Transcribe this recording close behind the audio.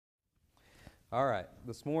All right,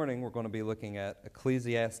 this morning we're going to be looking at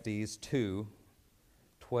Ecclesiastes 2,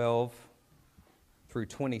 12 through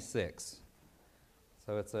 26.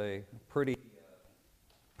 So it's a pretty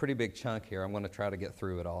big chunk here. I'm going to try to get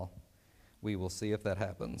through it all. We will see if that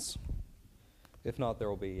happens. If not, there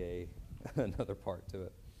will be another part to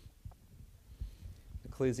it.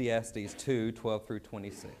 Ecclesiastes 2, 12 through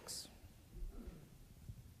 26.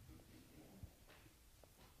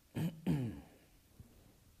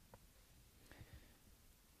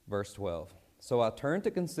 Verse 12. So I turned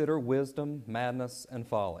to consider wisdom, madness, and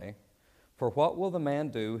folly. For what will the man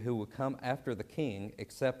do who will come after the king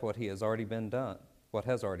except what has already been done?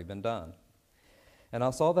 And I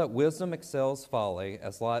saw that wisdom excels folly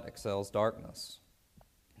as light excels darkness.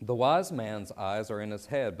 The wise man's eyes are in his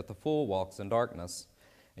head, but the fool walks in darkness.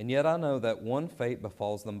 And yet I know that one fate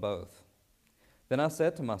befalls them both. Then I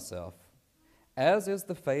said to myself, as is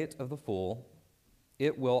the fate of the fool,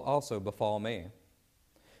 it will also befall me.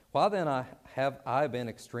 Why then have I been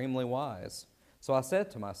extremely wise? So I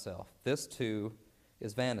said to myself, this too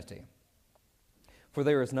is vanity. For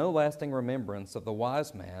there is no lasting remembrance of the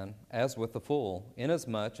wise man as with the fool,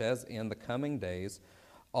 inasmuch as in the coming days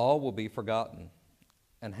all will be forgotten,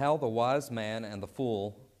 and how the wise man and the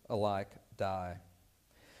fool alike die.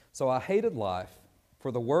 So I hated life,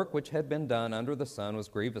 for the work which had been done under the sun was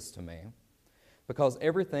grievous to me, because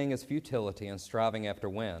everything is futility and striving after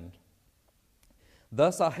wind.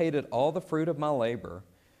 Thus I hated all the fruit of my labor,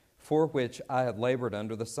 for which I had labored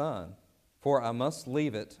under the sun, for I must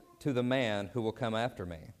leave it to the man who will come after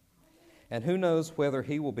me. And who knows whether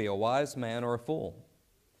he will be a wise man or a fool?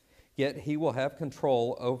 Yet he will have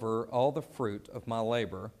control over all the fruit of my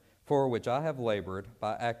labor, for which I have labored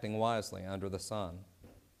by acting wisely under the sun.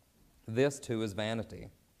 This too is vanity.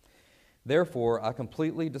 Therefore I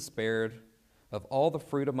completely despaired of all the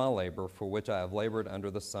fruit of my labor, for which I have labored under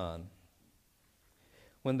the sun.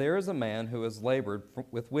 When there is a man who has labored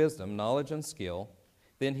with wisdom, knowledge, and skill,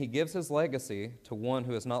 then he gives his legacy to one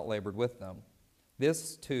who has not labored with them.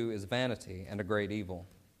 This, too, is vanity and a great evil.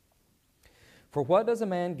 For what does a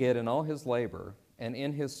man get in all his labor and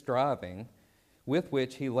in his striving with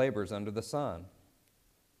which he labors under the sun?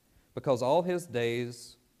 Because all of his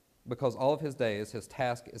days his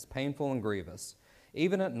task is painful and grievous.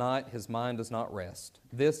 Even at night his mind does not rest.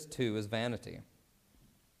 This, too, is vanity.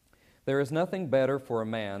 There is nothing better for a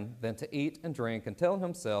man than to eat and drink and tell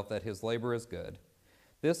himself that his labor is good.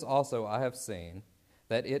 This also I have seen,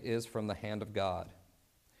 that it is from the hand of God.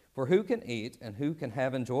 For who can eat and who can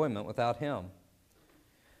have enjoyment without him?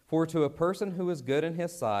 For to a person who is good in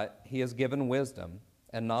his sight, he has given wisdom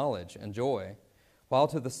and knowledge and joy, while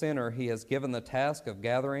to the sinner he has given the task of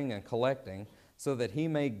gathering and collecting, so that he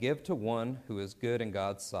may give to one who is good in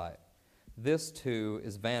God's sight. This too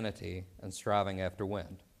is vanity and striving after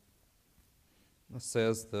wind. This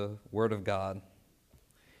says the Word of God.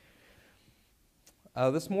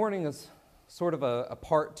 This morning is sort of a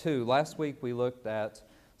part two. Last week we looked at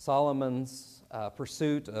Solomon's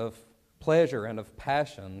pursuit of pleasure and of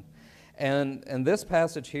passion. And this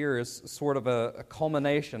passage here is sort of a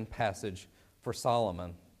culmination passage for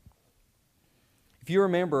Solomon. If you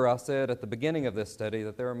remember, I said at the beginning of this study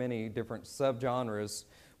that there are many different subgenres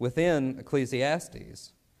within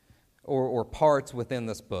Ecclesiastes, or parts within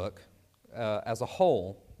this book. As a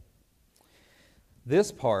whole,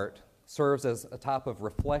 this part serves as a type of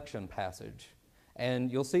reflection passage. And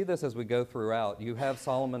you'll see this as we go throughout. You have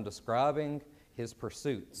Solomon describing his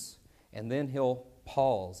pursuits, and then he'll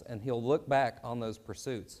pause and he'll look back on those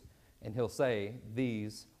pursuits, and he'll say,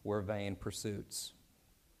 these were vain pursuits.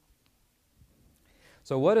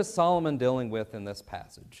 So what is Solomon dealing with in this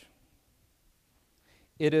passage?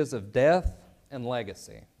 It is of death and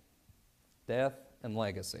legacy. Death and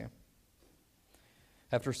legacy.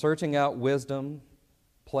 After searching out wisdom,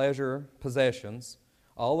 pleasure, possessions,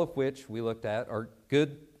 all of which we looked at are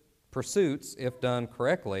good pursuits if done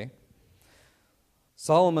correctly,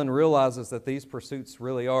 Solomon realizes that these pursuits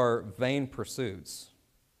really are vain pursuits.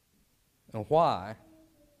 And why?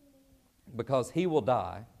 Because he will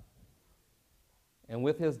die, and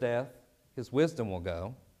with his death, his wisdom will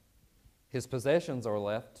go. His possessions are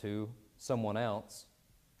left to someone else.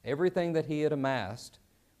 Everything that he had amassed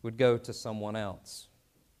would go to someone else.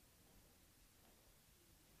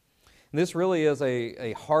 And this really is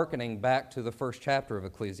a hearkening back to the first chapter of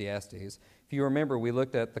Ecclesiastes. If you remember, we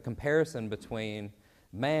looked at the comparison between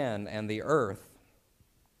man and the earth.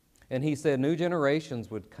 And he said new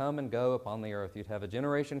generations would come and go upon the earth. You'd have a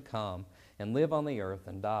generation come and live on the earth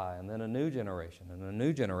and die, and then a new generation and a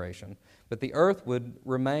new generation. But the earth would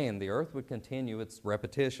remain. The earth would continue its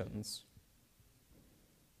repetitions.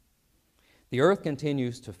 The earth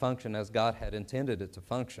continues to function as God had intended it to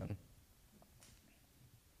function.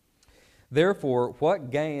 Therefore, what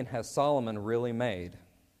gain has Solomon really made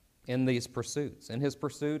in these pursuits? In his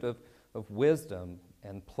pursuit of wisdom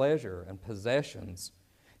and pleasure and possessions,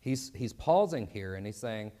 he's pausing here and he's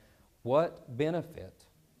saying, what benefit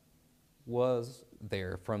was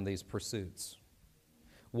there from these pursuits?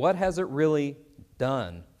 What has it really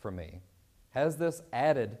done for me? Has this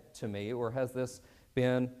added to me, or has this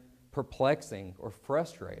been perplexing or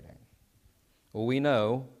frustrating? Well, we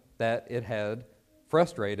know that it had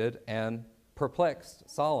frustrated and perplexed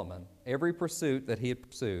Solomon. Every pursuit that he had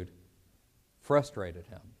pursued frustrated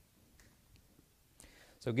him.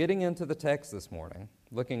 So getting into the text this morning,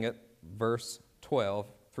 looking at verse 12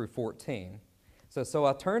 through 14, it says, "So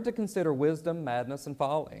I turned to consider wisdom, madness, and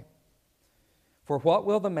folly. For what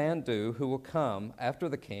will the man do who will come after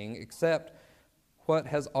the king except what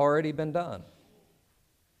has already been done?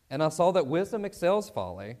 And I saw that wisdom excels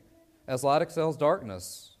folly, as light excels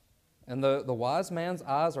darkness. And the wise man's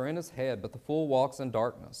eyes are in his head, but the fool walks in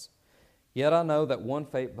darkness. Yet I know that one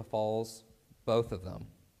fate befalls both of them."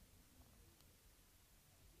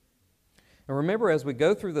 And remember, as we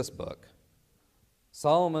go through this book,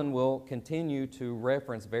 Solomon will continue to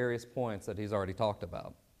reference various points that he's already talked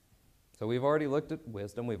about. So we've already looked at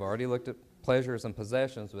wisdom, we've already looked at pleasures and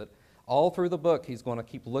possessions, but all through the book he's going to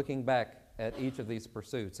keep looking back at each of these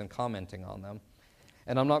pursuits and commenting on them.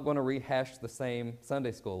 And I'm not going to rehash the same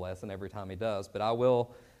Sunday school lesson every time he does, but I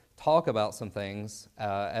will talk about some things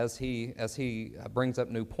as he brings up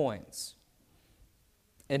new points.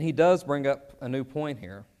 And he does bring up a new point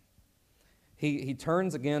here. He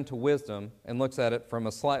turns again to wisdom and looks at it from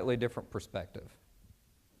a slightly different perspective.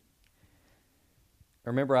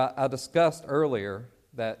 Remember, I discussed earlier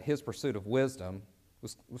that his pursuit of wisdom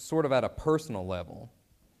was sort of at a personal level.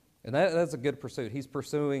 And that's a good pursuit. He's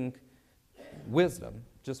pursuing wisdom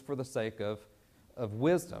just for the sake of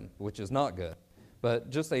wisdom, which is not good.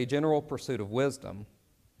 But just a general pursuit of wisdom,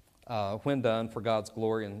 when done for God's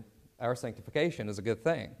glory and our sanctification, is a good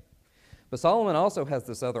thing. But Solomon also has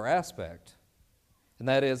this other aspect, and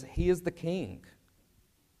that is he is the king.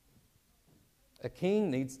 A king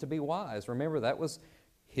needs to be wise. Remember, that was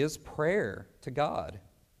his prayer to God,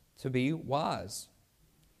 to be wise.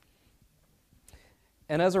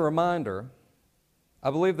 And as a reminder, I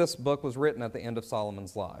believe this book was written at the end of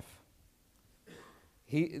Solomon's life.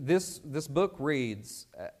 This book reads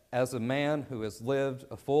as a man who has lived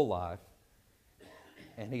a full life,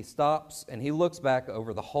 and he stops and he looks back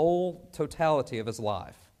over the whole totality of his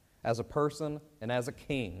life as a person and as a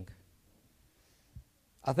king.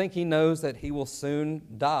 I think he knows that he will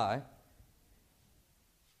soon die,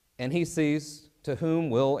 and he sees to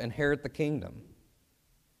whom will inherit the kingdom.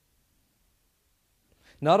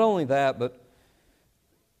 Not only that, but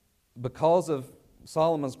because of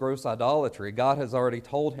Solomon's gross idolatry, God has already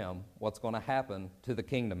told him what's going to happen to the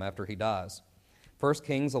kingdom after he dies. 1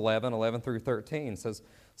 Kings 11 through 13 says,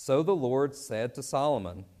 "So the Lord said to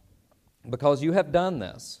Solomon, because you have done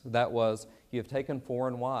this," that was, you have taken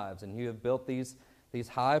foreign wives, and you have built these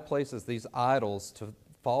high places, these idols to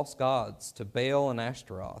false gods, to Baal and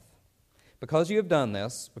Ashtaroth. "Because you have done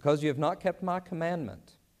this, because you have not kept my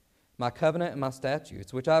commandment, my covenant and my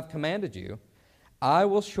statutes, which I have commanded you, I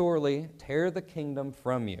will surely tear the kingdom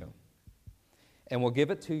from you and will give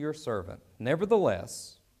it to your servant.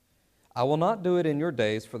 Nevertheless, I will not do it in your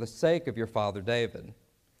days for the sake of your father David,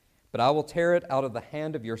 but I will tear it out of the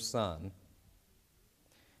hand of your son.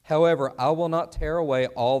 However, I will not tear away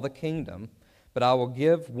all the kingdom, but I will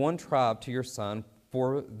give one tribe to your son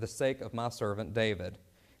for the sake of my servant David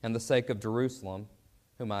and the sake of Jerusalem,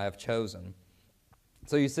 whom I have chosen."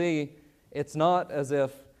 So you see, it's not as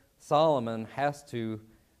if Solomon has to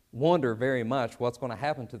wonder very much what's going to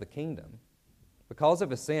happen to the kingdom. Because of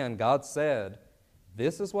his sin, God said,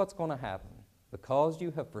 this is what's going to happen. Because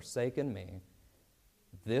you have forsaken me,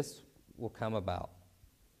 this will come about.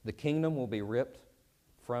 The kingdom will be ripped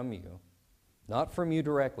from you. Not from you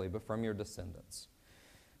directly, but from your descendants.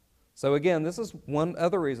 So again, this is one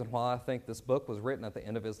other reason why I think this book was written at the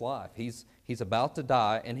end of his life. He's about to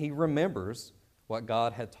die, and he remembers what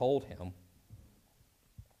God had told him.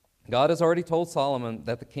 God has already told Solomon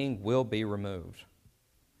that the king will be removed,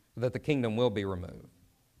 that the kingdom will be removed.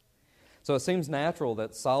 So it seems natural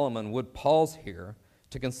that Solomon would pause here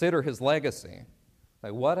to consider his legacy.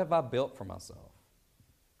 Like, what have I built for myself?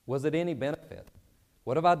 Was it any benefit?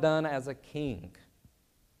 What have I done as a king?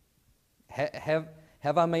 Have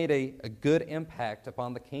I made a good impact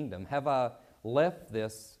upon the kingdom? Have I left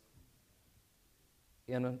this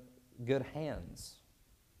in good hands?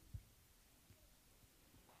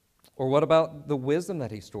 Or what about the wisdom that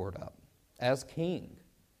he stored up? as king?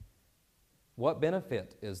 What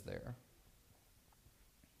benefit is there?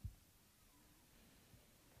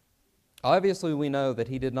 Obviously, we know that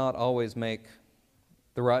he did not always make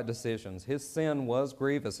the right decisions. His sin was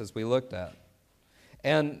grievous, as we looked at.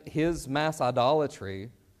 And his mass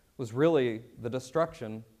idolatry was really the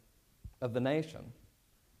destruction of the nation.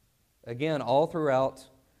 Again, all throughout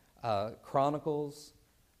Chronicles,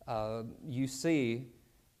 you see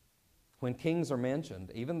when kings are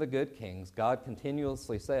mentioned, even the good kings, God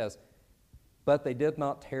continuously says, but they did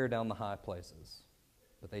not tear down the high places.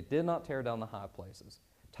 But they did not tear down the high places.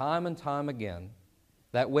 Time and time again,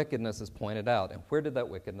 that wickedness is pointed out. And where did that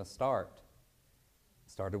wickedness start?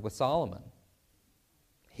 It started with Solomon.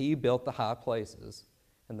 He built the high places,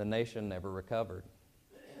 and the nation never recovered.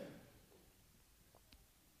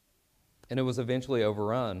 And it was eventually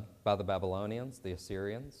overrun by the Babylonians, the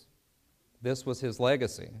Assyrians. This was his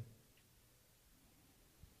legacy.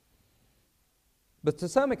 But to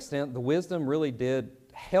some extent, the wisdom really did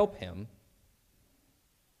help him,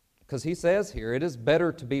 because he says here, it is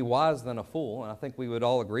better to be wise than a fool, and I think we would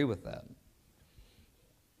all agree with that.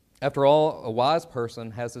 After all, a wise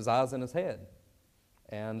person has his eyes in his head,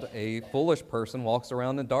 and a foolish person walks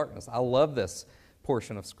around in darkness. I love this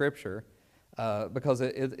portion of Scripture because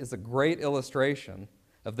it's a great illustration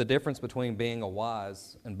of the difference between being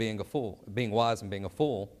wise and being a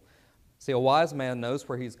fool. See, a wise man knows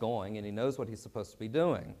where he's going, and he knows what he's supposed to be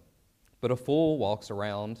doing. But a fool walks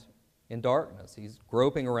around in darkness. He's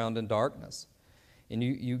groping around in darkness. And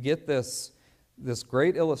you get this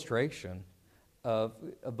great illustration of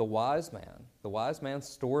the wise man. The wise man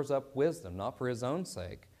stores up wisdom, not for his own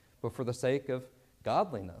sake, but for the sake of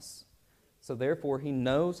godliness. So therefore, he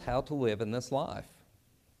knows how to live in this life.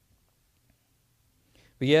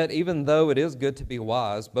 But yet, even though it is good to be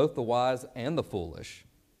wise, both the wise and the foolish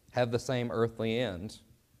have the same earthly end,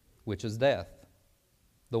 which is death.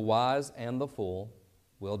 The wise and the fool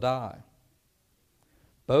will die.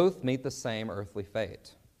 Both meet the same earthly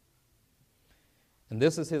fate. And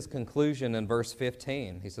this is his conclusion in verse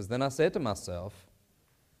 15. He says, "Then I said to myself,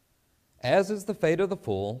 as is the fate of the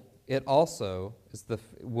fool, it also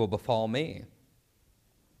will befall me.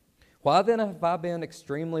 Why then have I been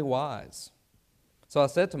extremely wise? So I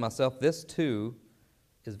said to myself, this too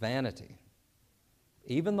is vanity.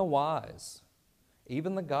 Even the wise,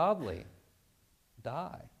 even the godly,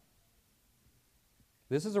 die."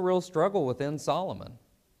 This is a real struggle within Solomon.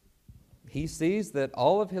 He sees that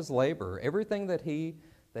all of his labor, everything that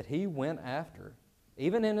he went after,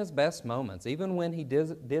 even in his best moments, even when he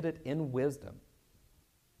did it in wisdom,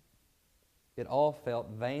 it all felt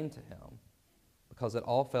vain to him because it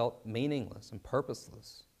all felt meaningless and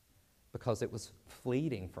purposeless because it was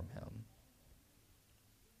fleeting from him.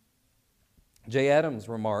 J. Adams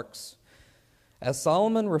remarks, as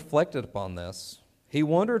Solomon reflected upon this, he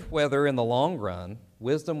wondered whether in the long run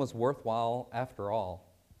wisdom was worthwhile after all.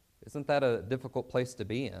 Isn't that a difficult place to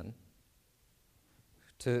be in?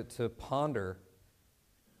 To ponder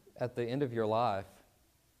at the end of your life,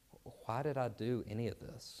 why did I do any of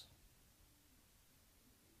this?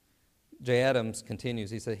 J. Adams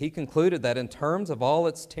continues, he said, he concluded that in terms of all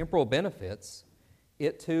its temporal benefits,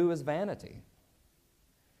 it too is vanity.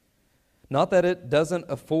 Not that it doesn't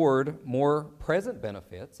afford more present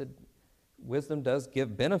benefits. Wisdom does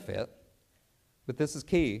give benefit, but this is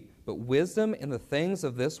key. But wisdom in the things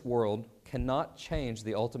of this world cannot change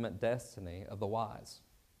the ultimate destiny of the wise.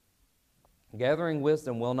 Gathering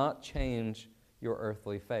wisdom will not change your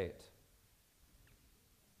earthly fate.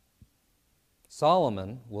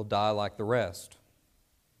 Solomon will die like the rest.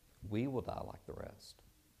 We will die like the rest.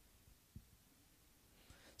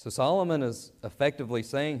 So Solomon is effectively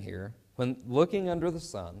saying here, when looking under the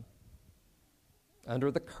sun,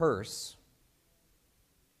 under the curse,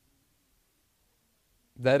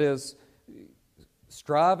 that is,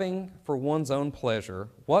 striving for one's own pleasure,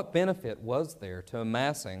 what benefit was there to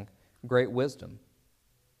amassing great wisdom?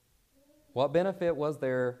 What benefit was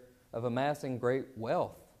there of amassing great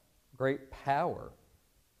wealth, great power,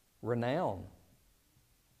 renown?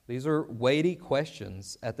 These are weighty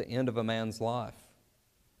questions at the end of a man's life.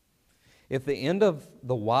 If the end of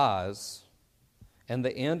the wise and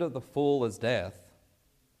the end of the fool is death,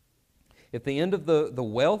 if the end of the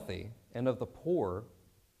wealthy and of the poor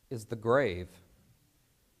is the grave,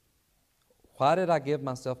 why did I give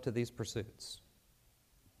myself to these pursuits?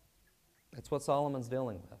 That's what Solomon's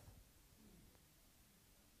dealing with.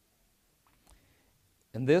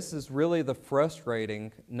 And this is really the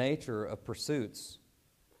frustrating nature of pursuits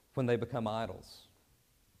when they become idols.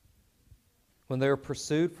 When they are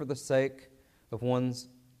pursued for the sake of one's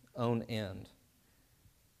own end.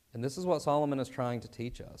 And this is what Solomon is trying to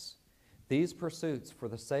teach us. these pursuits for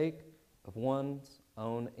the sake of one's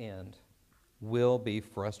own end will be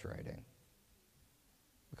frustrating,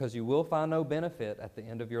 because you will find no benefit at the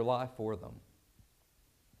end of your life for them.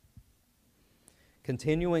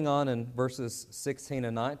 Continuing on in verses 16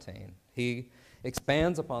 and 19, he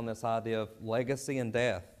expands upon this idea of legacy and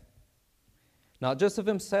death, not just of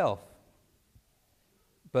himself,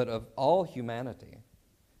 but of all humanity.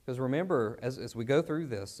 Because remember, as we go through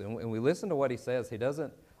this and we listen to what he says, he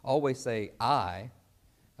doesn't always say, I.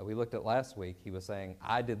 We looked at last week, he was saying,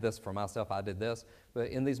 I did this for myself, I did this. But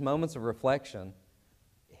in these moments of reflection,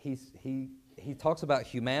 he talks about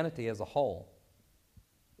humanity as a whole.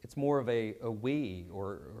 It's more of a we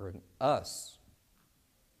or an us.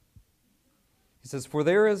 He says, for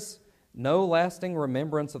there is no lasting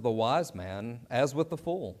remembrance of the wise man as with the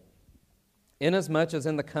fool, inasmuch as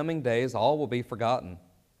in the coming days all will be forgotten,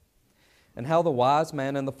 and how the wise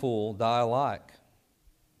man and the fool die alike.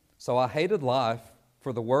 So I hated life,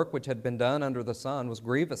 for the work which had been done under the sun was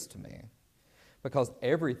grievous to me, because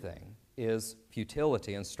everything is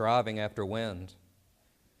futility and striving after wind.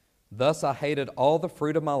 Thus I hated all the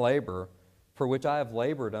fruit of my labor, for which I have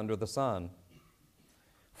labored under the sun.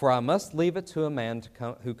 For I must leave it to a man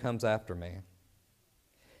who comes after me,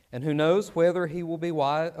 and who knows whether he will be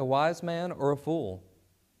a wise man or a fool.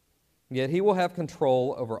 Yet he will have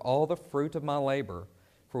control over all the fruit of my labor,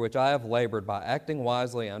 for which I have labored by acting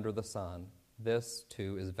wisely under the sun. This,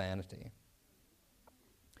 too, is vanity.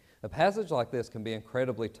 A passage like this can be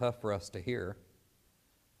incredibly tough for us to hear,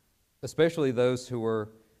 especially those who are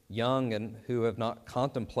young and who have not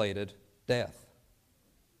contemplated death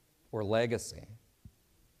or legacy.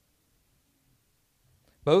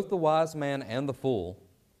 Both the wise man and the fool,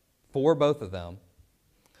 for both of them,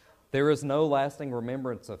 there is no lasting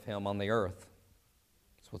remembrance of him on the earth.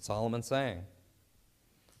 That's what Solomon's saying.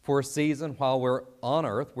 For a season, while we're on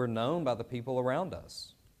earth, we're known by the people around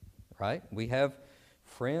us, right? We have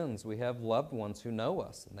friends, we have loved ones who know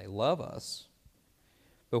us, and they love us.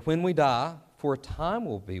 But when we die, for a time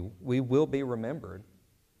we will be remembered.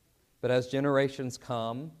 But as generations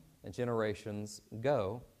come and generations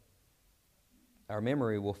go, our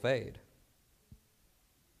memory will fade.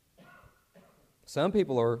 Some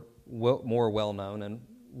people are more well-known and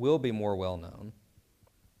will be more well-known.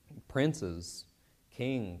 Princes,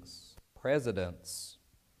 kings, presidents,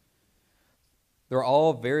 they're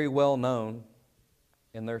all very well known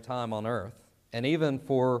in their time on earth, and even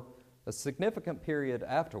for a significant period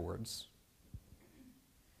afterwards.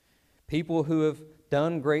 People who have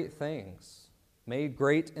done great things, made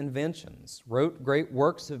great inventions, wrote great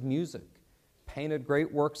works of music, painted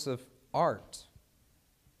great works of art.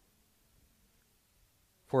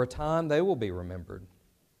 For a time they will be remembered.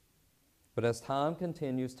 But as time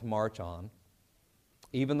continues to march on,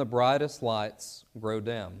 even the brightest lights grow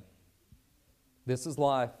dim. This is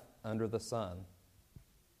life under the sun.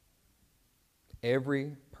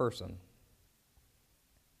 Every person.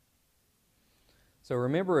 So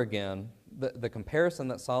remember again the comparison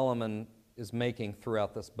that Solomon is making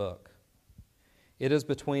throughout this book. It is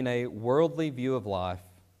between a worldly view of life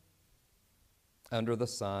under the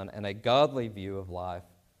sun and a godly view of life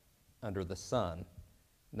under the sun.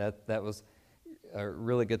 That was a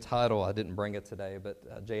really good title. I didn't bring it today,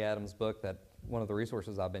 but Jay Adams' book, that one of the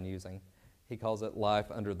resources I've been using, he calls it Life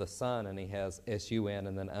Under the Sun, and he has S-U-N,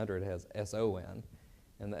 and then under it has S-O-N.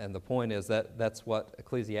 And the point is that that's what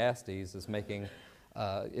Ecclesiastes is making,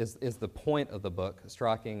 is the point of the book,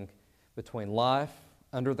 striking between life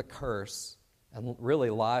under the curse and really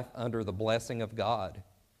life under the blessing of God.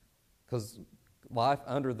 Because life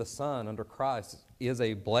under the sun, under Christ, is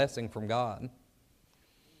a blessing from God.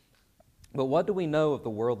 But what do we know of the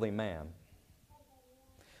worldly man?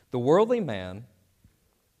 The worldly man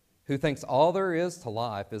who thinks all there is to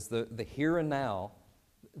life is the here and now,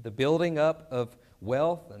 the building up of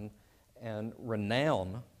wealth and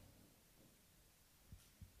renown,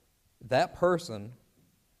 that person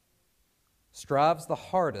strives the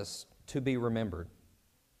hardest to be remembered.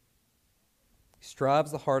 He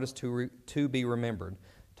strives the hardest to be remembered,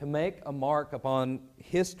 to make a mark upon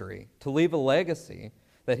history, to leave a legacy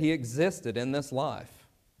that he existed in this life,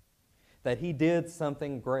 that he did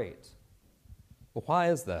something great. Well, why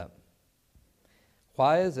is that?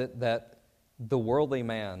 Why is it that the worldly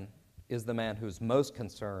man is the man who's most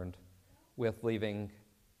concerned with leaving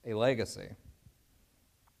a legacy?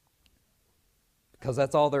 Because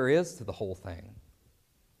that's all there is to the whole thing.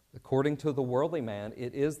 According to the worldly man,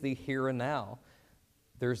 it is the here and now.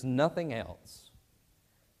 There's nothing else.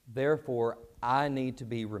 Therefore, I need to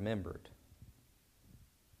be remembered.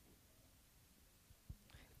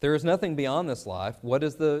 There is nothing beyond this life. What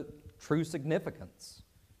is the true significance?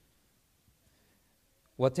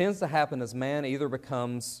 what tends to happen is man either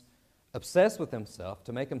becomes obsessed with himself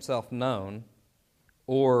to make himself known,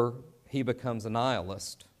 or he becomes a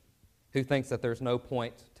nihilist who thinks that there's no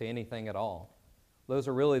point to anything at all. Those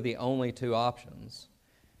are really the only two options.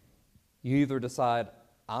 You either decide,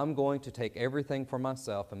 I'm going to take everything for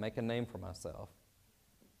myself and make a name for myself,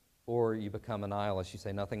 or you become a nihilist. You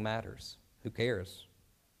say, nothing matters. Who cares?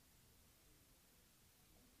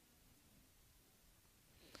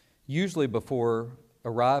 Usually before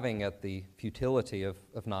arriving at the futility of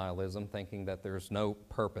nihilism, thinking that there's no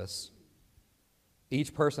purpose,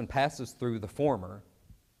 each person passes through the former.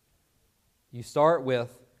 You start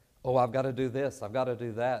with, oh, I've got to do this, I've got to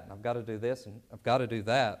do that, and I've got to do this, and I've got to do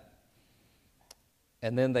that.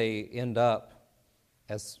 And then they end up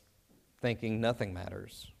as thinking nothing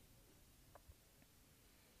matters.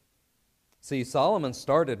 See, Solomon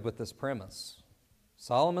started with this premise.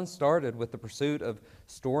 Solomon started with the pursuit of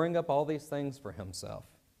storing up all these things for himself.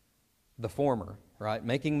 The former, right?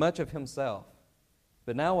 Making much of himself.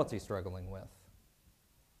 But now what's he struggling with?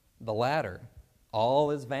 The latter. All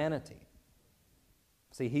is vanity.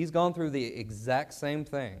 See, he's gone through the exact same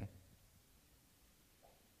thing.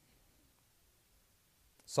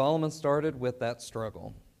 Solomon started with that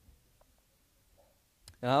struggle.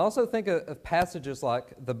 And I also think of passages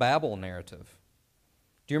like the Babel narrative.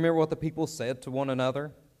 Do you remember what the people said to one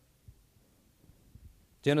another?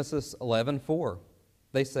 Genesis 11:4.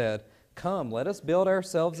 They said, "Come, let us build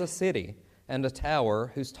ourselves a city and a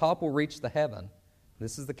tower whose top will reach the heaven."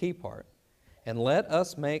 This is the key part. "And let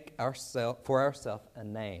us make for ourselves a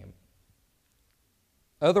name.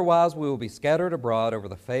 Otherwise we will be scattered abroad over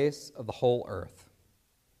the face of the whole earth."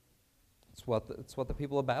 It's what the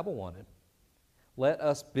people of Babel wanted. Let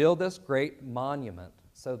us build this great monument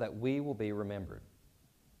so that we will be remembered.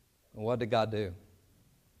 And what did God do?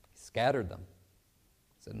 He scattered them.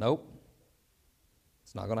 He said, nope,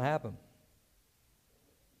 it's not going to happen.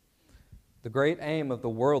 The great aim of the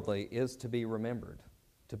worldly is to be remembered,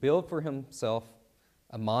 to build for himself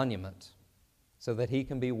a monument so that he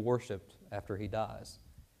can be worshipped after he dies.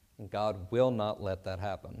 And God will not let that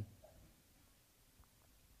happen.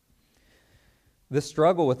 This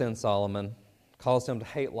struggle within Solomon caused him to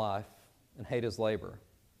hate life and hate his labor.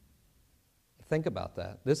 Think about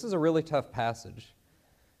that. This is a really tough passage.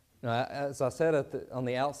 Now, as I said on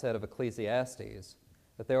the outset of Ecclesiastes,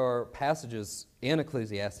 that there are passages in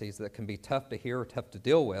Ecclesiastes that can be tough to hear or tough to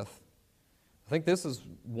deal with. I think this is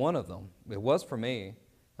one of them. It was for me.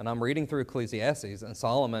 And I'm reading through Ecclesiastes, and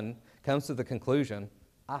Solomon comes to the conclusion,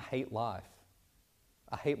 I hate life.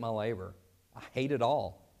 I hate my labor. I hate it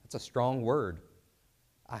all. It's a strong word.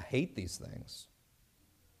 I hate these things.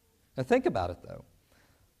 Now think about it, though.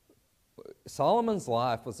 Solomon's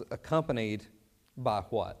life was accompanied by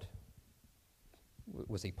what?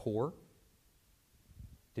 Was he poor?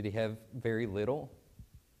 Did he have very little?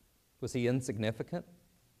 Was he insignificant?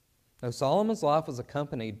 No, Solomon's life was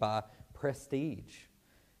accompanied by prestige,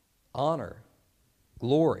 honor,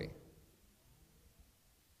 glory.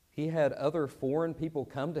 He had other foreign people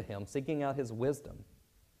come to him seeking out his wisdom,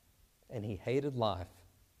 and he hated life.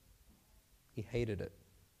 He hated it.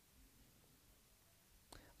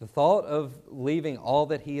 The thought of leaving all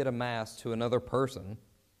that he had amassed to another person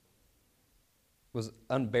was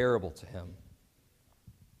unbearable to him.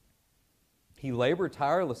 He labored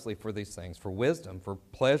tirelessly for these things, for wisdom, for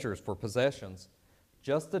pleasures, for possessions,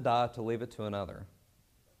 just to die to leave it to another.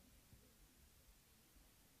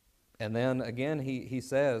 And then again, he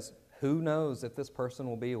says, who knows if this person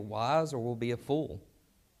will be wise or will be a fool?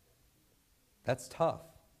 That's tough.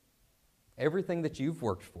 Everything that you've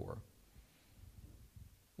worked for.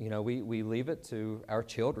 You know, we leave it to our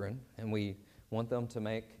children, and we want them to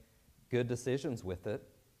make good decisions with it.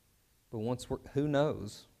 But who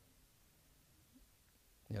knows?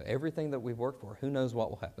 You know, everything that we've worked for, who knows what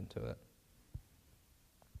will happen to it?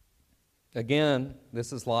 Again,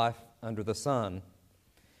 this is life under the sun.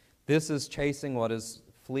 This is chasing what is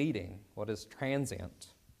fleeting, what is transient,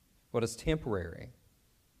 what is temporary.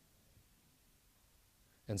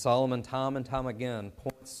 And Solomon, time and time again,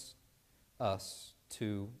 points us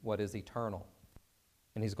to what is eternal.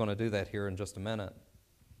 And he's going to do that here in just a minute.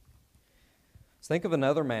 Let's think of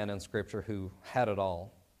another man in Scripture who had it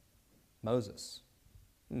all. Moses.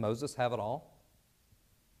 Did Moses have it all?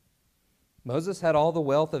 Moses had all the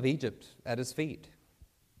wealth of Egypt at his feet.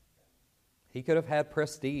 He could have had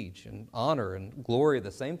prestige and honor and glory, the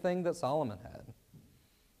same thing that Solomon had.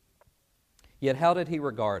 Yet how did he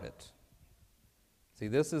regard it? See,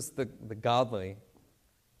 this is the godly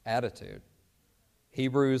attitude.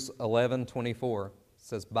 Hebrews 11:24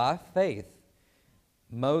 says, by faith,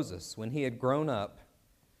 Moses, when he had grown up,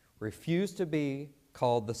 refused to be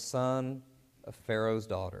called the son of Pharaoh's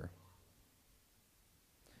daughter,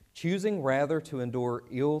 choosing rather to endure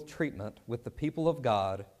ill treatment with the people of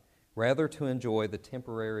God, rather to enjoy the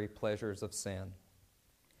temporary pleasures of sin,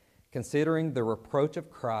 considering the reproach of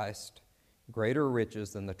Christ greater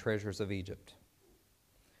riches than the treasures of Egypt.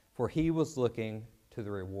 For he was looking to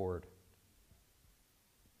the reward.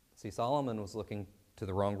 See, Solomon was looking to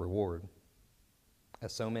the wrong reward,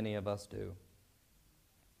 as so many of us do.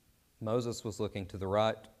 Moses was looking to the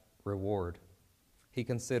right reward. He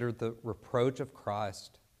considered the reproach of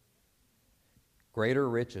Christ greater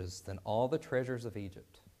riches than all the treasures of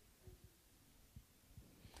Egypt.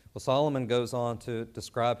 Well, Solomon goes on to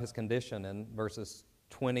describe his condition in verses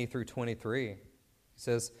 20 through 23. He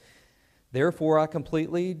says, "Therefore I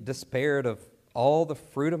completely despaired of all the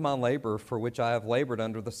fruit of my labor for which I have labored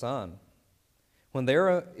under the sun. When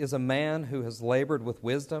there is a man who has labored with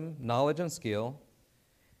wisdom, knowledge, and skill,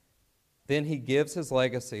 then he gives his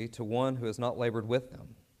legacy to one who has not labored with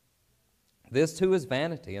him. This too is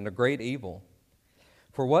vanity and a great evil.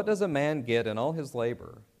 For what does a man get in all his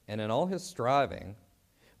labor and in all his striving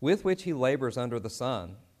with which he labors under the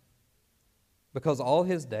sun? Because all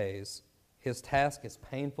his days his task is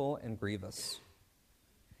painful and grievous.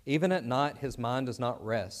 Even at night his mind does not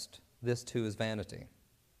rest. This too is vanity."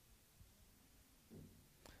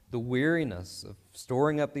 The weariness of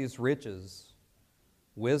storing up these riches,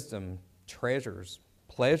 wisdom, treasures,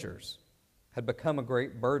 pleasures had become a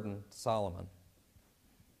great burden to Solomon.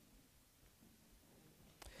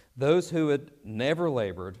 Those who had never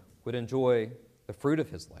labored would enjoy the fruit of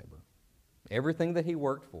his labor. Everything that he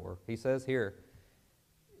worked for, he says here,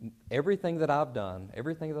 everything that I've done,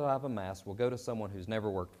 everything that I've amassed will go to someone who's never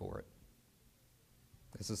worked for it.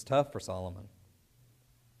 This is tough for Solomon.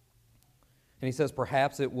 And he says,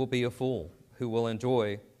 perhaps it will be a fool who will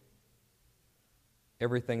enjoy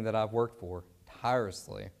everything that I've worked for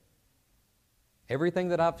tirelessly. Everything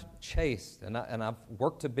that I've chased and I've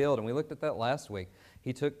worked to build, and we looked at that last week.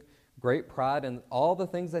 He took great pride in all the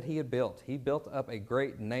things that he had built. He built up a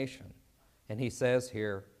great nation. And he says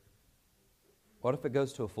here, what if it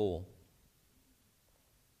goes to a fool?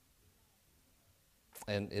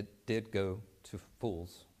 And it did go to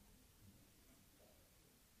fools.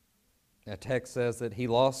 A text says that he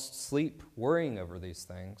lost sleep worrying over these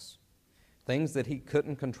things that he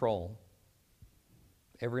couldn't control.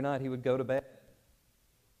 Every night he would go to bed.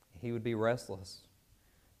 He would be restless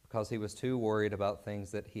because he was too worried about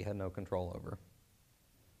things that he had no control over.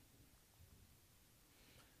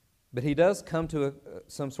 But he does come to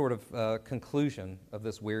some sort of conclusion of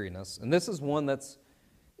this weariness. And this is one that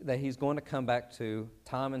he's going to come back to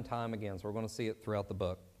time and time again. So we're going to see it throughout the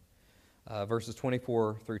book. Verses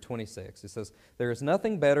 24 through 26. It says, "There is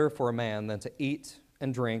nothing better for a man than to eat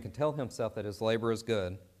and drink and tell himself that his labor is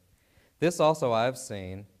good. This also I have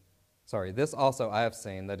seen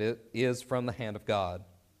that it is from the hand of God.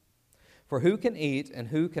 For who can eat and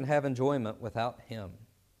who can have enjoyment without him?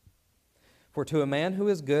 For to a man who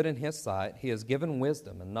is good in his sight, he has given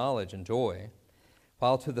wisdom and knowledge and joy,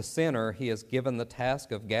 while to the sinner he has given the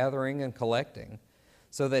task of gathering and collecting,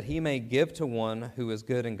 so that he may give to one who is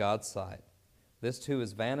good in God's sight. This too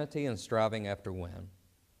is vanity and striving after wind."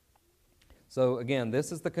 So again,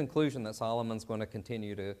 this is the conclusion that Solomon's going to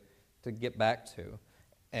continue to get back to.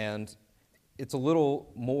 And it's a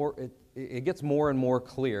little more, it gets more and more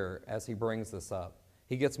clear as he brings this up.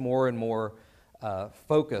 He gets more and more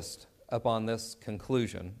focused upon this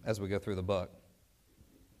conclusion as we go through the book.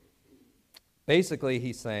 Basically,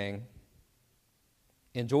 he's saying,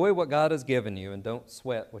 enjoy what God has given you and don't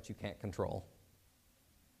sweat what you can't control.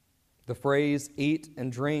 The phrase eat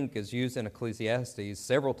and drink is used in Ecclesiastes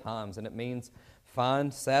several times, and it means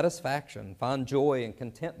find satisfaction, find joy and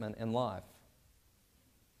contentment in life.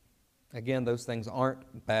 Again, those things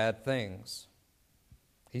aren't bad things.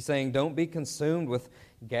 He's saying don't be consumed with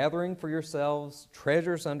gathering for yourselves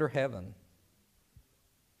treasures under heaven.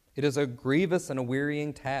 It is a grievous and a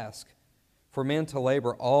wearying task for men to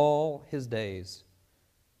labor all his days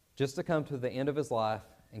just to come to the end of his life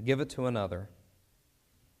and give it to another.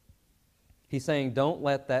 He's saying don't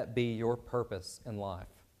let that be your purpose in life.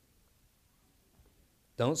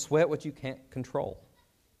 Don't sweat what you can't control.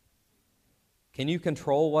 Can you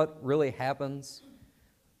control what really happens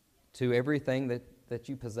to everything that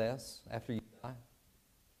you possess after you die?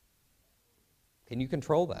 Can you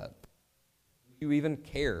control that? Do you even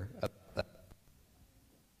care about that?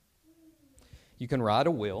 You can write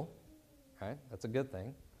a will, right? That's a good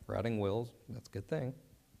thing. Writing wills, that's a good thing.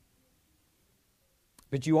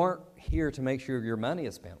 But you aren't here to make sure your money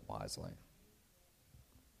is spent wisely.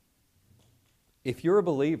 If you're a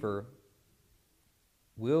believer,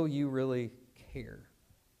 will you really care?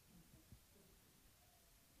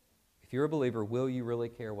 If you're a believer, will you really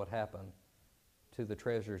care what happened to the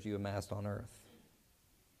treasures you amassed on earth?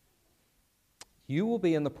 You will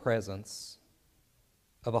be in the presence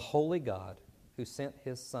of a holy God who sent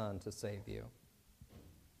his Son to save you.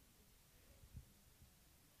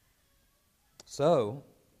 So,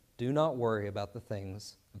 do not worry about the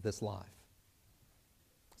things of this life.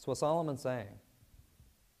 That's what Solomon's saying.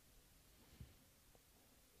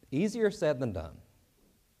 Easier said than done.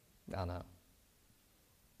 I know.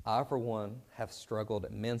 I, for one, have struggled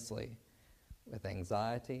immensely with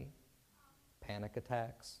anxiety, panic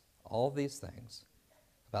attacks, all these things,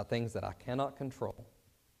 about things that I cannot control.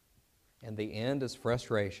 And the end is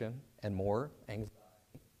frustration and more anxiety.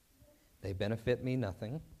 They benefit me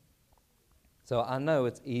nothing. So I know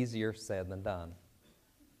it's easier said than done.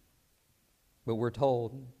 But we're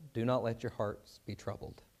told, do not let your hearts be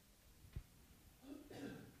troubled.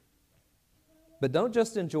 But don't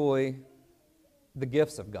just enjoy the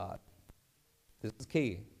gifts of God. This is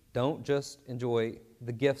key. Don't just enjoy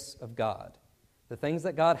the gifts of God. The things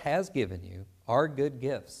that God has given you are good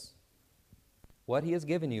gifts. What he has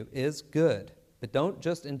given you is good. But don't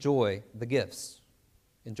just enjoy the gifts.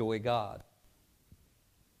 Enjoy God.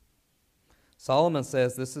 Solomon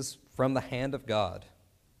says this is from the hand of God.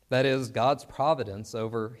 That is, God's providence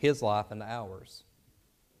over his life and ours.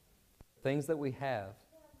 Things that we have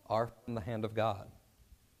are from the hand of God.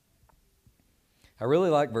 I really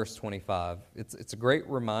like verse 25. It's a great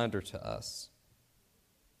reminder to us.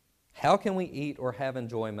 How can we eat or have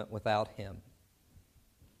enjoyment without him?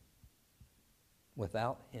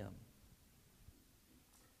 Without him.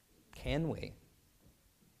 Can we?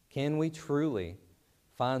 Can we truly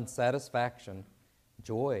find satisfaction,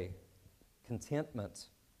 joy, contentment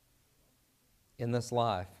in this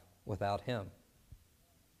life without him?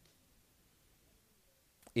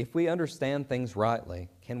 If we understand things rightly,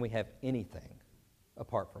 can we have anything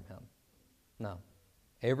apart from him? No.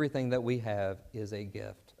 Everything that we have is a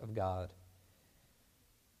gift of God.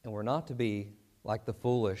 And we're not to be like the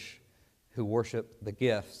foolish who worship the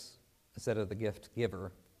gifts instead of the gift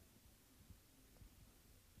giver.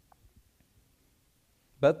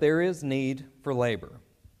 But there is need for labor.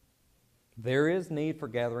 There is need for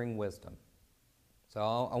gathering wisdom. So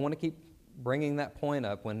I want to keep bringing that point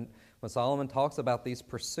up. When Solomon talks about these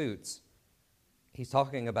pursuits, he's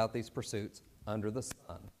talking about these pursuits under the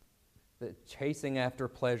sun. The chasing after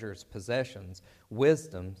pleasures, possessions,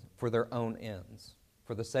 wisdom for their own ends,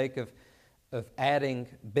 for the sake of adding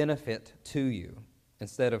benefit to you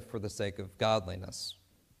instead of for the sake of godliness.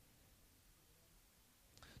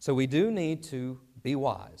 So we do need to be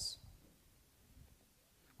wise.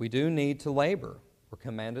 We do need to labor. We're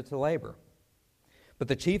commanded to labor. But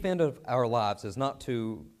the chief end of our lives is not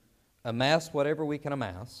to amass whatever we can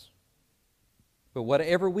amass, but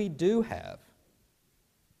whatever we do have,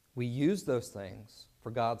 we use those things for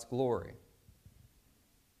God's glory.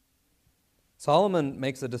 Solomon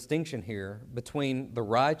makes a distinction here between the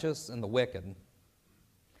righteous and the wicked.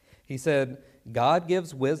 He said, God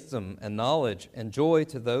gives wisdom and knowledge and joy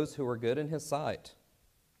to those who are good in his sight,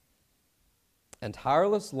 and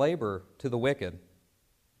tireless labor to the wicked.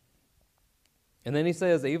 And then he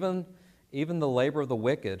says, even the labor of the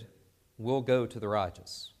wicked will go to the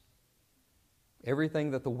righteous.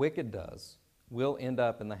 Everything that the wicked does will end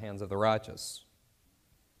up in the hands of the righteous.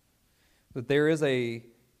 But there is a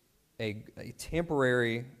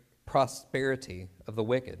temporary prosperity of the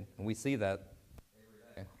wicked, and we see that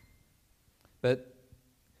every day. But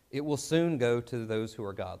it will soon go to those who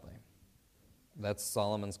are godly. That's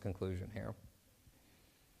Solomon's conclusion here.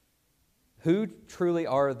 Who truly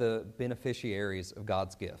are the beneficiaries of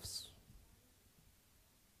God's gifts?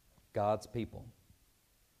 God's people.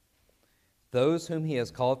 Those whom he has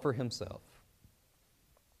called for himself.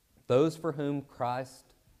 Those for whom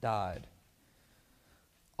Christ died.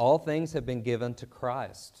 All things have been given to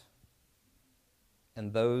Christ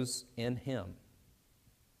and those in him.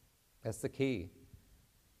 That's the key.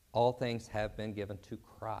 All things have been given to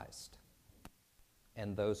Christ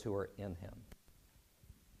and those who are in him.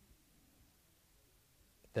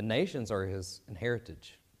 The nations are his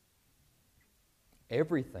inheritance.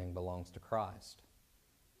 Everything belongs to Christ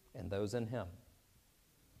and those in him.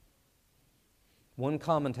 One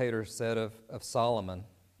commentator said of Solomon,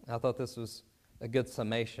 I thought this was a good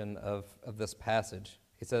summation of this passage.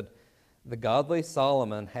 He said, the godly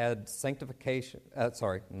Solomon had the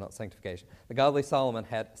godly Solomon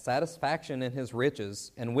had satisfaction in his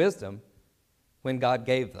riches and wisdom when God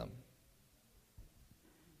gave them.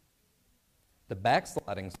 The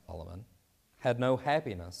backsliding Solomon had no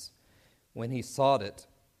happiness when he sought it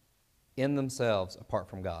in themselves apart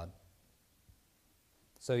from God.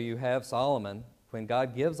 So you have Solomon, when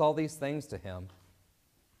God gives all these things to him,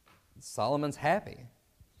 Solomon's happy.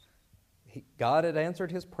 God had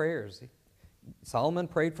answered his prayers. Solomon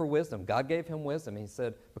prayed for wisdom. God gave him wisdom. He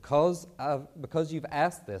said, because you've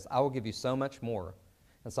asked this, I will give you so much more.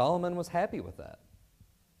 And Solomon was happy with that.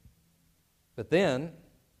 But then,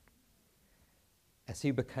 as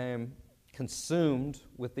he became consumed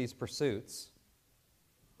with these pursuits,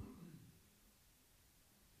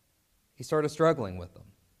 he started struggling with them.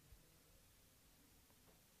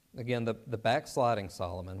 Again, the backsliding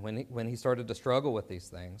Solomon, when he started to struggle with these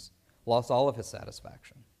things, lost all of his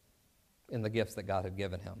satisfaction in the gifts that God had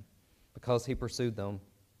given him because he pursued them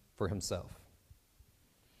for himself.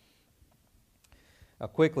 Now,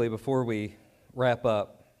 quickly, before we wrap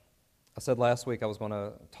up, I said last week I was going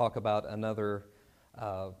to talk about another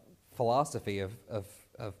philosophy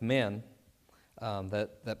of men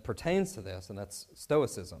that pertains to this, and that's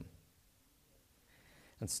Stoicism.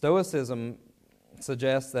 And Stoicism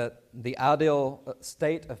suggests that the ideal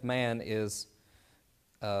state of man is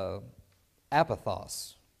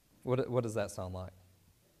apathos. What does that sound like?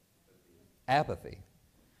 Apathy.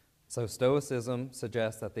 So Stoicism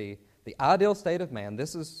suggests that the ideal state of man,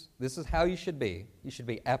 this is how you should be. You should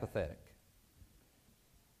be apathetic.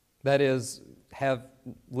 That is, have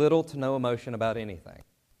little to no emotion about anything.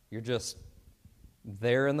 You're just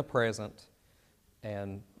there in the present,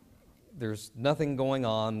 and there's nothing going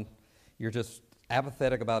on. You're just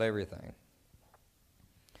apathetic about everything.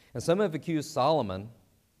 And some have accused Solomon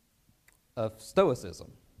of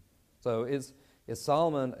Stoicism. So is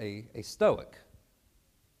Solomon a Stoic?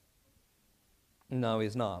 No,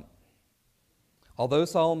 he's not. Although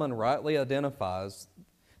Solomon rightly identifies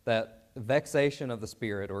that vexation of the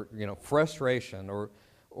spirit, or frustration,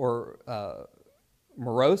 or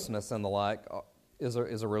moroseness and the like, is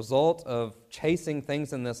a result of chasing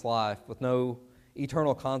things in this life with no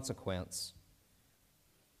eternal consequence,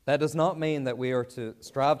 that does not mean that we are to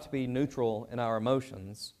strive to be neutral in our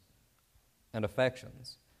emotions and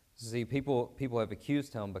affections. See, people have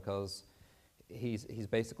accused him because he's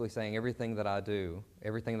basically saying everything that I do,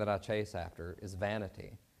 everything that I chase after is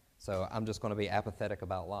vanity. So I'm just going to be apathetic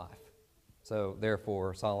about life. So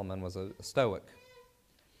therefore, Solomon was a Stoic.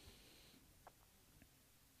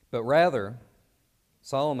 But rather,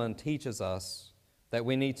 Solomon teaches us that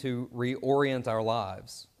we need to reorient our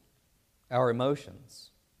lives, our emotions,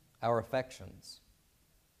 our affections.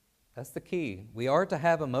 That's the key. We are to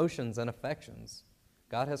have emotions and affections.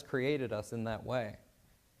 God has created us in that way,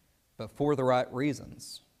 but for the right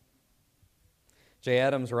reasons. J.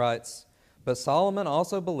 Adams writes, "But Solomon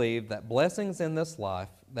also believed that blessings in this life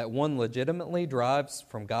that one legitimately derives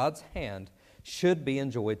from God's hand should be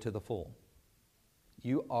enjoyed to the full."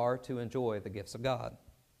 You are to enjoy the gifts of God.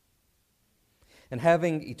 And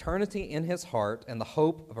having eternity in his heart and the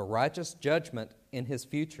hope of a righteous judgment in his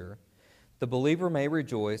future, the believer may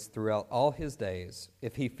rejoice throughout all his days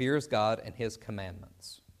if he fears God and his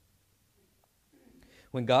commandments.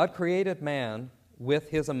 When God created man with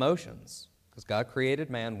his emotions, because God created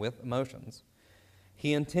man with emotions,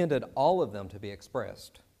 he intended all of them to be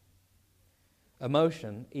expressed.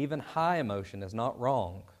 Emotion, even high emotion, is not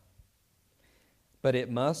wrong, but it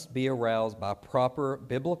must be aroused by proper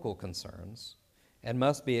biblical concerns and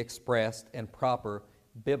must be expressed in proper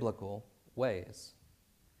biblical ways.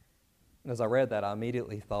 And as I read that, I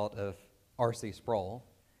immediately thought of R.C. Sproul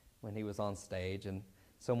when he was on stage, and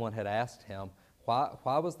someone had asked him,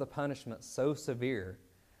 why was the punishment so severe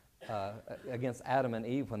against Adam and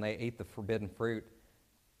Eve when they ate the forbidden fruit?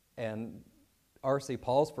 And R.C.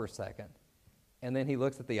 paused for a second, and then he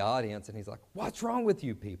looks at the audience and he's like, "What's wrong with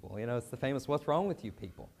you people?" It's the famous, "What's wrong with you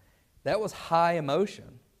people?" That was high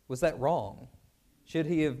emotion. Was that wrong? Should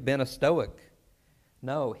he have been a Stoic?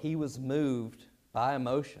 No, he was moved by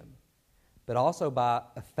emotion, but also by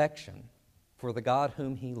affection for the God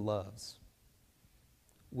whom he loves.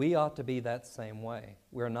 We ought to be that same way.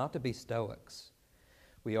 We are not to be Stoics.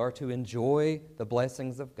 We are to enjoy the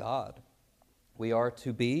blessings of God. We are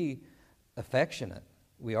to be affectionate.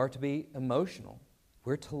 We are to be emotional.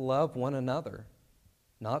 We're to love one another,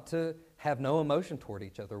 not to have no emotion toward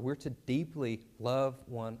each other. We're to deeply love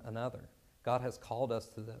one another. God has called us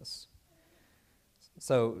to this.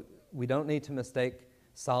 So we don't need to mistake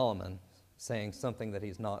Solomon saying something that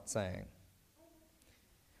he's not saying.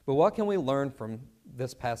 But what can we learn from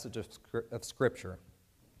this passage of Scripture?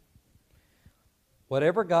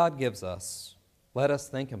 Whatever God gives us, let us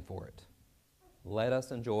thank Him for it. Let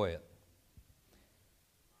us enjoy it.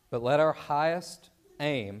 But let our highest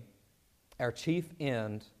aim, our chief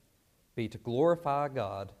end, be to glorify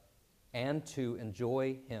God and to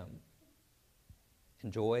enjoy Him.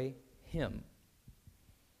 Enjoy Him.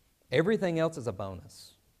 Everything else is a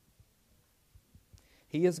bonus.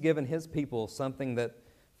 He has given his people something that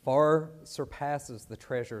far surpasses the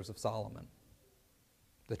treasures of Solomon,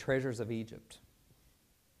 the treasures of Egypt.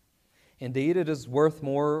 Indeed, it is worth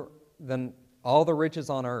more than all the riches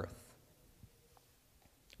on earth.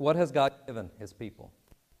 What has God given his people?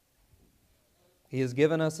 He has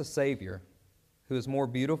given us a Savior who is more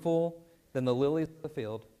beautiful than the lilies of the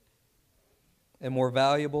field and more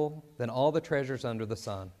valuable than all the treasures under the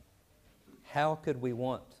sun. How could we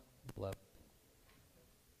want, beloved?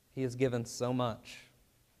 He has given so much,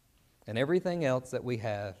 and everything else that we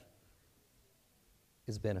have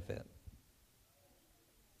is benefit.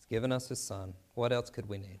 He's given us his Son. What else could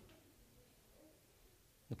we need?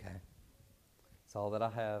 Okay. That's all that I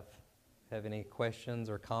have. Have any questions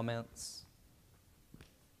or comments?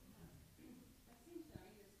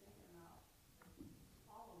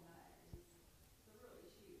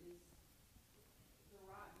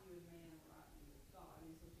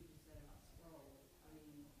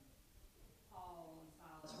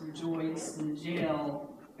 From Joyce in the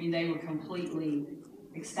jail, I mean, they were completely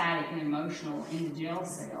ecstatic and emotional in the jail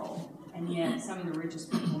cell, and yet some of the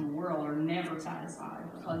richest people in the world are never satisfied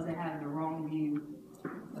because they have the wrong view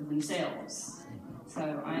of themselves.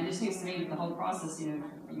 So it just seems to me the whole process, you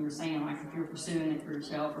were saying, like, if you're pursuing it for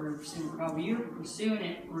yourself or pursuing it for God, well, you're pursuing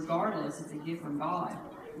it regardless. It's a gift from God.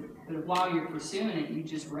 But while you're pursuing it, you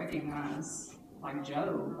just recognize, like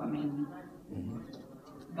Job, I mean,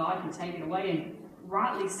 God can take it away, and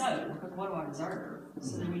rightly so, because what do I deserve?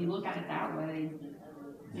 So when you look at it that way,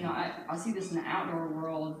 I see this in the outdoor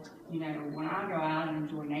world. When I go out and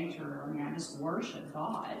enjoy nature, I just worship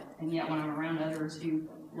God. And yet when I'm around others who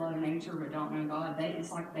love nature but don't know God,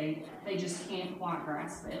 it's like they just can't quite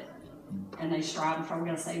grasp it. And they strive and try, we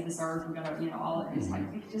got to save this earth, we got to, all that. It's like,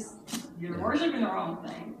 you're worshiping the wrong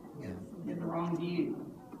thing. Yeah. You have the wrong view.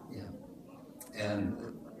 Yeah. And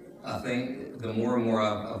I think the more and more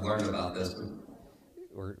I've learned about this,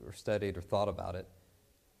 or studied or thought about it,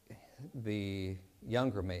 the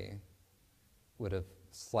younger me would have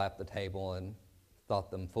slapped the table and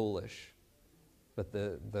thought them foolish. But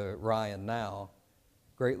the Ryan now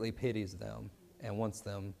greatly pities them and wants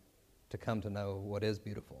them to come to know what is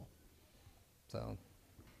beautiful. So,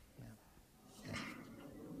 yeah.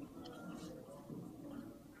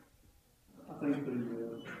 I think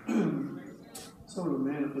some of the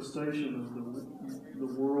manifestation of the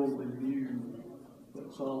worldly view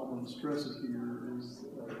that Solomon stresses here is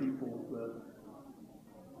people that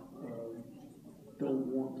don't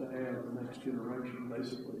want to have the next generation,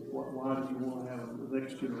 basically. Why do you want to have the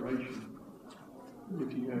next generation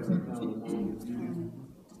if you have that kind of worldly view?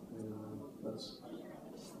 And that's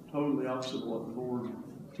totally opposite of what the Lord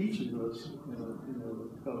teaches us in the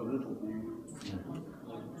covenantal view.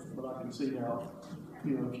 But I can see how,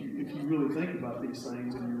 if you really think about these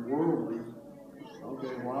things and you're worldly,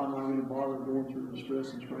 okay, why am I going to bother going through the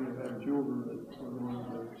stress and strain of having children that are going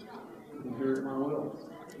to inherit my wealth?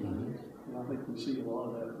 And I think we see a lot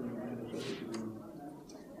of that being manifested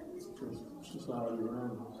in society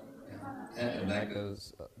around us. Yeah. And that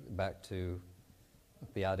goes back to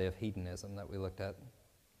the idea of hedonism that we looked at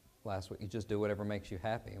last week. You just do whatever makes you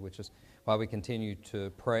happy, which is why we continue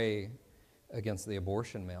to pray against the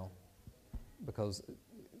abortion mill, because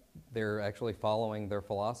they're actually following their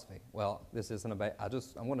philosophy. Well, this isn't about, I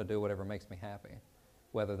want to do whatever makes me happy,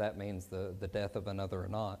 whether that means the death of another or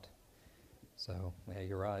not. So, yeah,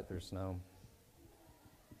 you're right. There's no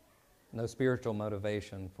spiritual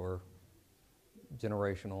motivation for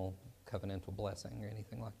generational covenantal blessing or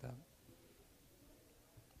anything like that.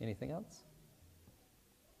 Anything else?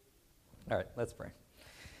 All right, let's pray.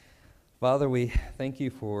 Father, we thank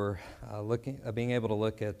you for being able to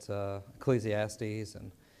look at Ecclesiastes,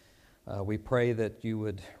 and we pray that you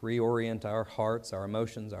would reorient our hearts, our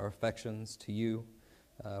emotions, our affections to you.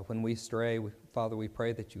 When we stray, Father, we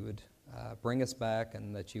pray that you would bring us back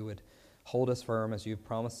and that you would hold us firm as you've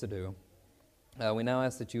promised to do. We now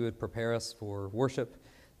ask that you would prepare us for worship,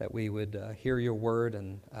 that we would hear your word,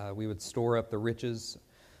 and we would store up the riches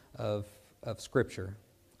of Scripture,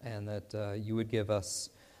 and that you would give us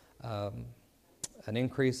an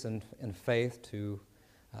increase in faith to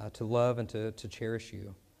love and to cherish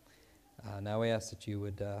you. Now we ask that you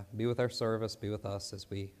would be with our service, be with us as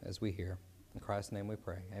we hear. In Christ's name we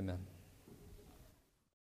pray. Amen.